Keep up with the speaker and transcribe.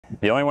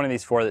The only one of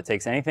these four that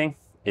takes anything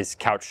is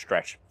couch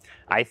stretch.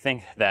 I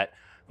think that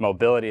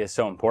mobility is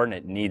so important,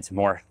 it needs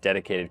more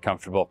dedicated,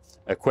 comfortable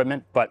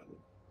equipment, but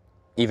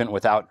even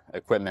without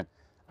equipment,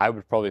 I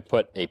would probably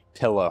put a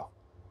pillow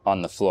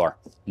on the floor.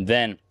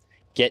 Then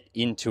get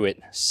into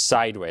it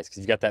sideways, because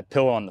you've got that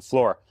pillow on the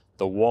floor,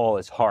 the wall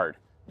is hard.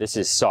 This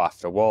is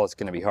soft, a wall is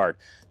gonna be hard.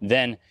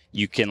 Then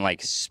you can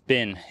like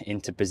spin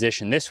into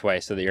position this way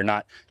so that you're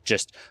not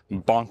just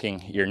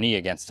bonking your knee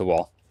against the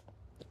wall.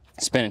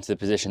 Spin into the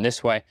position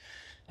this way,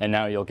 and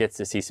now you'll get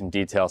to see some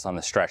details on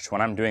the stretch.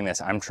 When I'm doing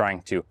this, I'm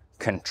trying to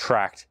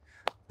contract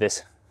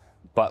this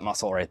butt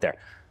muscle right there.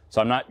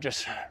 So I'm not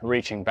just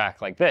reaching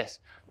back like this.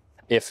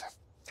 If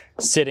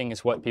sitting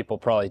is what people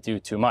probably do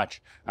too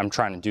much, I'm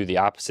trying to do the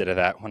opposite of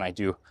that when I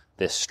do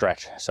this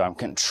stretch. So I'm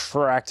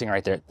contracting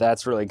right there.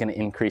 That's really going to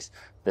increase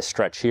the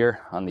stretch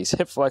here on these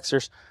hip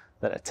flexors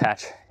that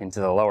attach into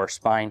the lower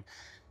spine.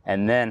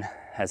 And then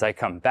as I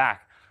come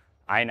back,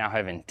 I now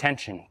have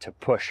intention to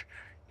push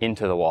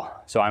into the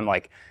wall. So I'm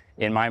like,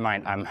 in my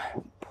mind, I'm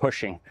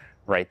pushing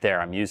right there.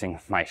 I'm using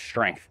my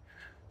strength.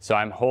 So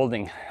I'm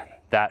holding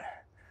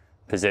that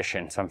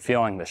position. So I'm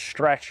feeling the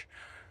stretch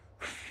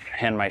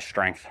and my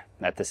strength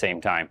at the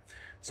same time.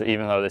 So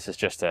even though this is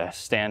just a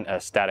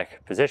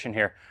static position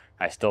here,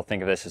 I still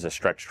think of this as a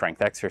stretch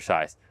strength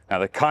exercise. Now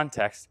the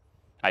context,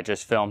 I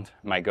just filmed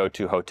my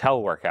go-to hotel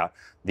workout.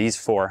 These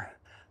four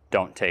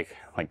don't take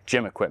like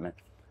gym equipment.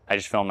 I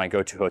just filmed my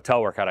go-to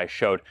hotel workout. I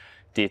showed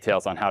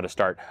details on how to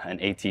start an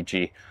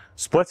ATG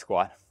split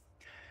squat.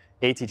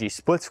 ATG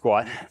split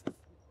squat,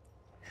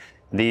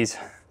 these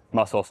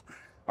muscles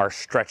are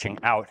stretching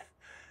out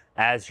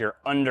as you're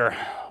under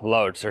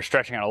load. So they're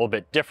stretching out a little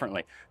bit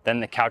differently. Then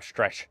the couch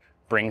stretch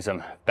brings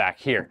them back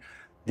here.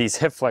 These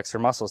hip flexor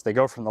muscles, they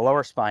go from the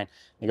lower spine,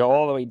 they go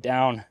all the way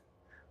down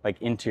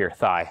like into your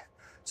thigh.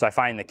 So I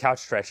find the couch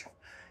stretch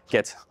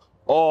gets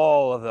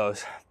all of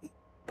those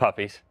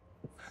puppies.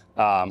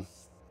 And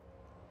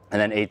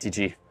then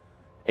ATG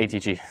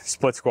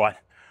split squat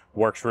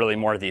works really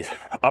more of these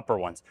upper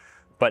ones.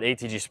 But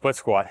ATG split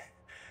squat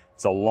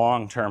is a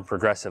long-term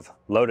progressive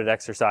loaded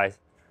exercise.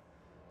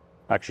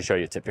 I'll actually show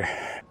you a tip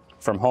here.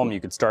 From home, you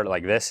could start it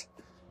like this.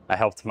 I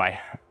helped my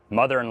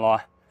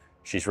mother-in-law.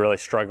 She's really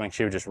struggling.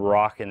 She would just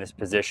rock in this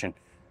position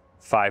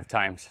 5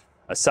 times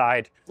a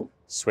side,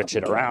 switch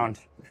it around.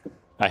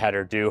 I had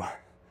her do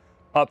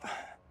up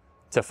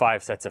to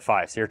 5 sets of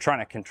 5. So you're trying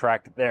to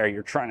contract there,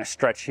 you're trying to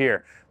stretch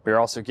here, but you're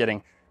also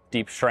getting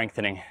deep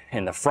strengthening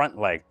in the front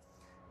leg.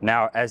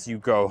 Now, as you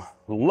go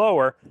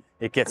lower,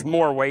 it gets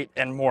more weight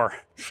and more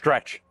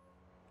stretch.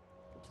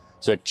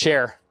 So a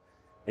chair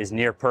is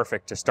near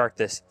perfect to start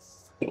this.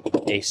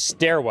 A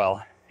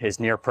stairwell is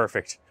near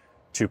perfect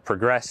to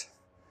progress.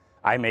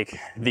 I make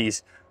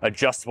these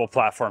adjustable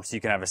platforms so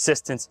you can have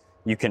assistance.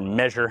 You can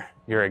measure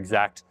your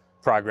exact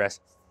progress.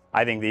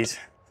 I think these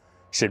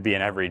should be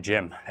in every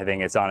gym. I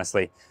think it's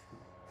honestly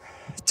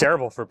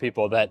terrible for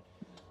people that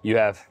you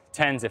have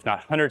tens, if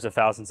not hundreds of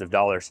thousands of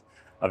dollars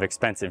of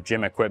expensive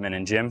gym equipment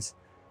in gyms,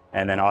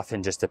 and then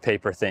often just a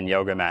paper thin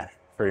yoga mat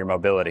for your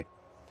mobility.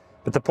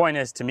 But the point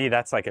is, to me,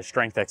 that's like a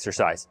strength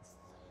exercise.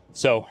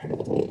 So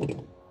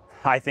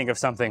I think of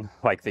something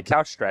like the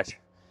couch stretch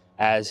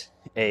as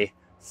a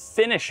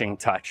finishing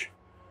touch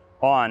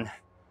on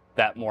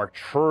that more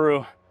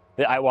true,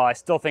 while I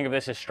still think of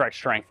this as stretch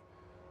strength,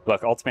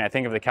 look, ultimately I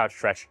think of the couch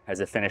stretch as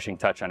a finishing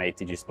touch on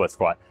ATG split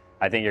squat.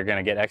 I think you're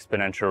gonna get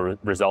exponential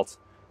results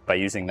by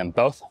using them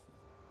both.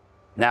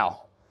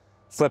 Now,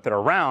 flip it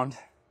around.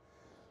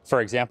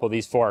 For example,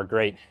 these four are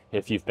great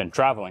if you've been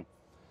traveling.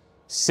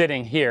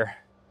 Sitting here,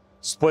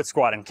 split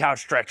squat and couch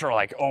stretch are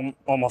like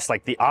almost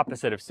like the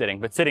opposite of sitting,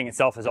 but sitting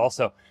itself is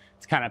also,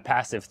 it's kind of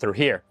passive through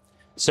here.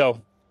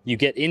 So you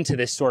get into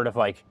this sort of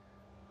like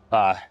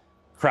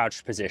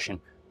crouched position,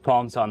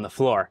 palms on the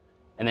floor,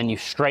 and then you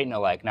straighten a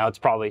leg. Now it's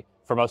probably,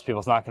 for most people,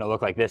 it's not gonna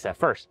look like this at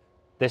first.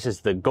 This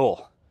is the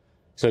goal.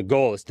 So the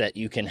goal is that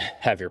you can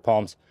have your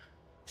palms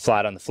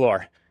flat on the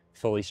floor,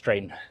 fully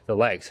straighten the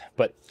legs.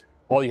 But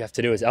all you have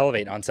to do is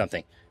elevate on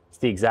something. It's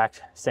the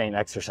exact same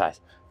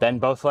exercise.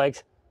 Bend both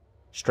legs,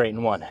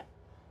 straighten one.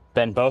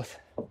 Bend both,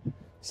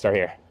 start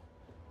here.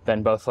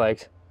 Bend both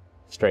legs,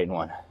 straighten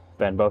one.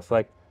 Bend both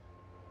legs,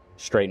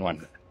 straighten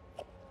one.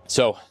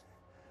 So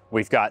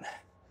we've got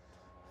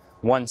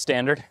one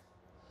standard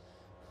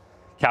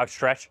couch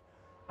stretch.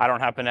 I don't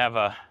happen to have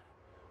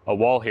a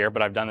wall here,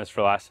 but I've done this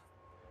for the last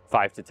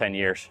 5 to 10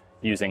 years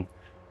using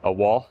a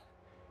wall.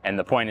 And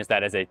the point is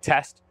that as a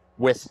test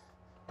with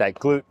that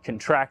glute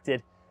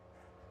contracted,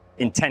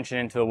 intention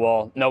into the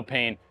wall, no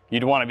pain,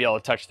 you'd want to be able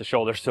to touch the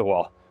shoulders to the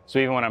wall. So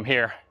even when I'm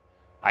here,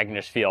 I can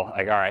just feel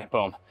like, all right,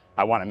 boom.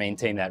 I want to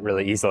maintain that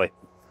really easily.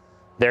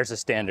 There's a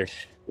standard.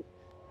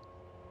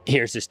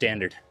 Here's the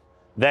standard.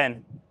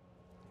 Then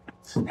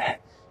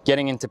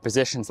getting into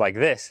positions like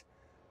this,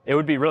 it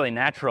would be really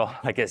natural.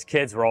 Like as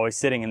kids, we're always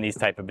sitting in these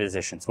type of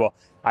positions. Well,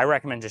 I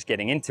recommend just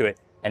getting into it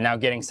and now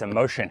getting some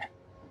motion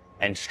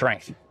and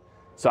strength.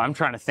 So I'm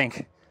trying to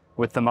think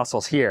with the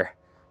muscles here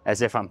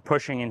as if I'm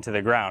pushing into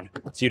the ground.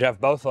 So you'd have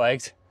both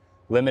legs,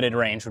 limited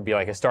range would be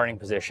like a starting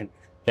position.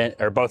 then,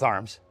 or both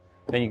arms.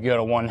 Then you go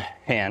to one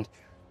hand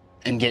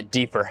and get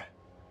deeper.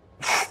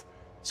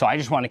 So I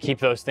just want to keep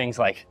those things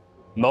like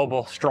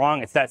mobile,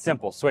 strong. It's that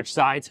simple. Switch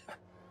sides.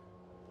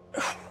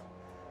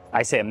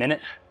 I say a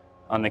minute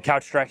on the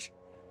couch stretch.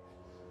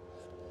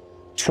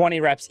 20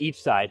 reps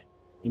each side.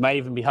 You might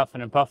even be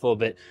huffing and puff a little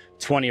bit.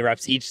 20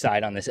 reps each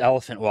side on this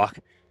elephant walk,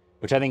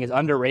 which I think is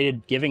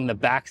underrated, giving the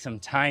back some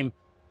time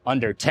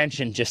under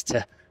tension just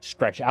to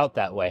stretch out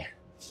that way.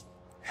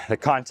 The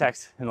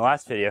context in the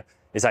last video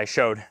is I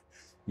showed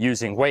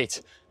using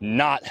weights,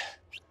 not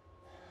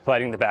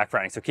letting the back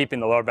running. So keeping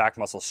the lower back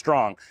muscle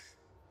strong,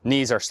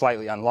 knees are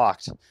slightly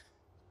unlocked.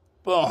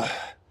 Boom,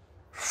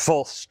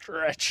 full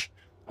stretch,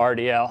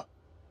 RDL.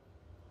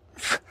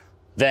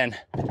 Then,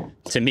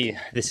 to me,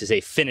 this is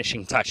a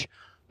finishing touch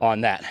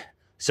on that.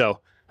 So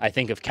I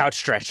think of couch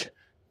stretch,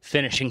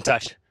 finishing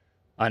touch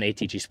on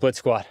ATG split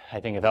squat. I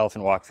think of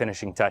elephant walk,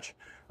 finishing touch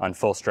on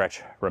full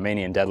stretch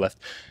Romanian deadlift.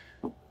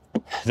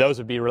 Those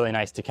would be really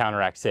nice to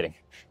counteract sitting.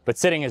 But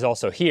sitting is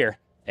also here,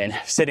 and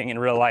sitting in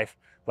real life,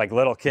 like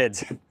little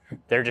kids,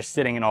 they're just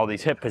sitting in all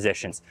these hip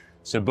positions.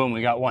 So boom,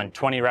 we got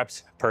 20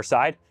 reps per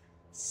side.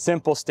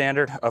 Simple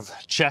standard of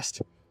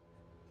chest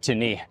to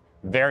knee.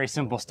 Very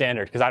simple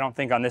standard, because I don't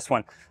think on this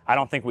one, I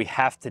don't think we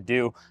have to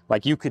do,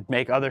 like you could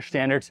make other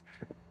standards.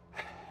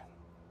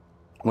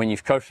 When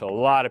you've coached a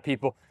lot of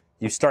people,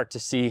 you start to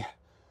see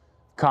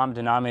common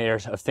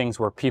denominators of things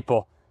where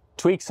people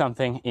tweak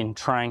something in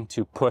trying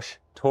to push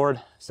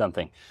toward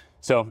something.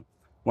 So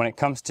when it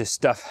comes to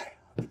stuff,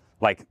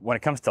 like when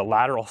it comes to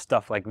lateral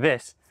stuff like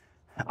this,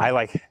 I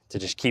like to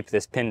just keep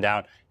this pinned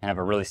down and have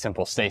a really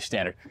simple, safe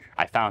standard.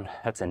 I found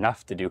that's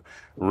enough to do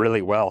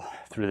really well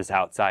through this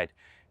outside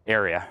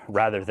area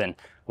rather than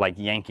like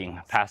yanking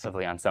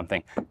passively on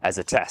something as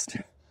a test.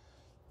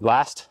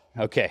 Last,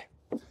 okay,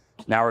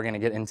 now we're gonna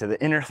get into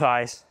the inner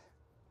thighs,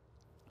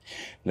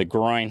 the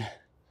groin.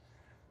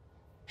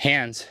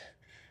 Hands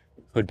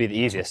would be the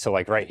easiest, so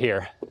like right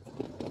here,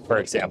 for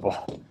example.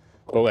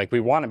 But like we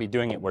wanna be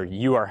doing it where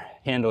you are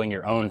handling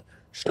your own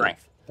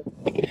strength.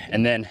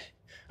 And then,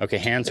 okay,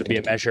 hands would be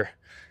a measure.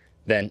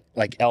 Then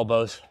like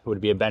elbows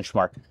would be a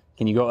benchmark.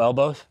 Can you go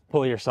elbows?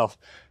 Pull yourself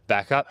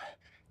back up.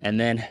 And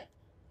then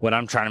what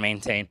I'm trying to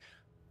maintain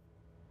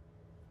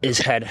is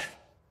head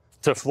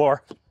to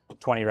floor,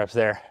 20 reps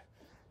there.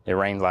 It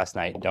rained last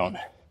night. Don't,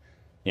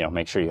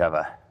 make sure you have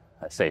a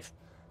safe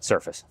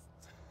surface.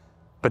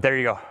 But there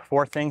you go.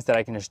 4 things that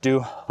I can just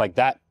do like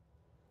that.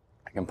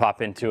 I can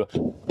pop into,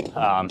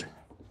 I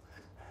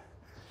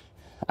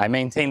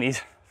maintain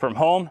these from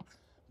home,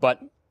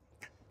 but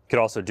could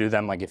also do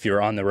them like if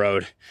you're on the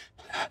road.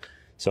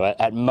 So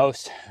at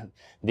most,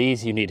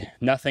 these you need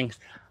nothing,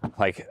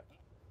 like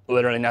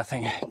literally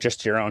nothing,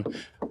 just your own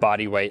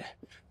body weight.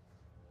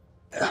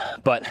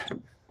 But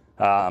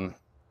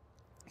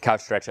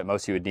couch stretch, at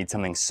most you would need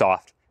something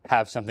soft.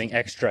 Have something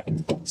extra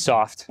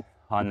soft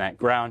on that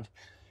ground.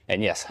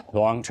 And yes,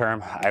 long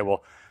term, I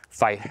will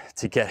fight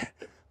to get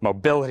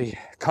mobility,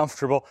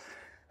 comfortable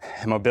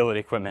mobility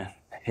equipment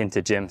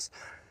into gyms.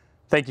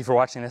 Thank you for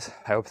watching this.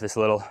 I hope this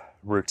little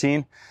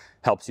routine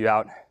helps you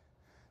out.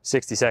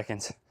 60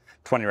 seconds,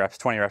 20 reps,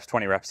 20 reps,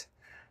 20 reps.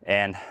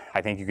 And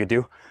I think you could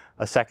do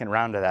a second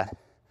round of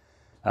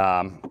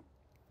that.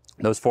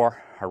 Those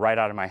 4 are right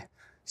out of my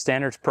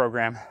standards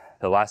program.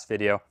 The last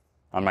video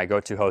on my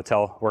go-to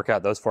hotel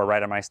workout, those 4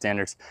 right on my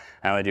standards.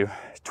 I only do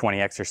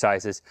 20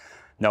 exercises,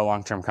 no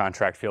long-term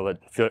contract.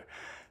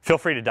 Feel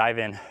free to dive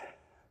in,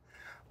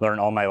 learn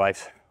all my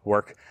life's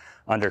work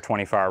under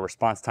 24-hour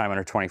response time,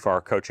 under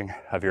 24-hour coaching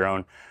of your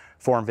own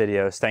form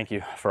videos. Thank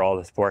you for all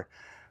the support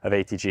of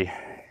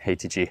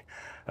ATG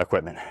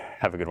equipment.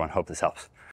 Have a good one. Hope this helps.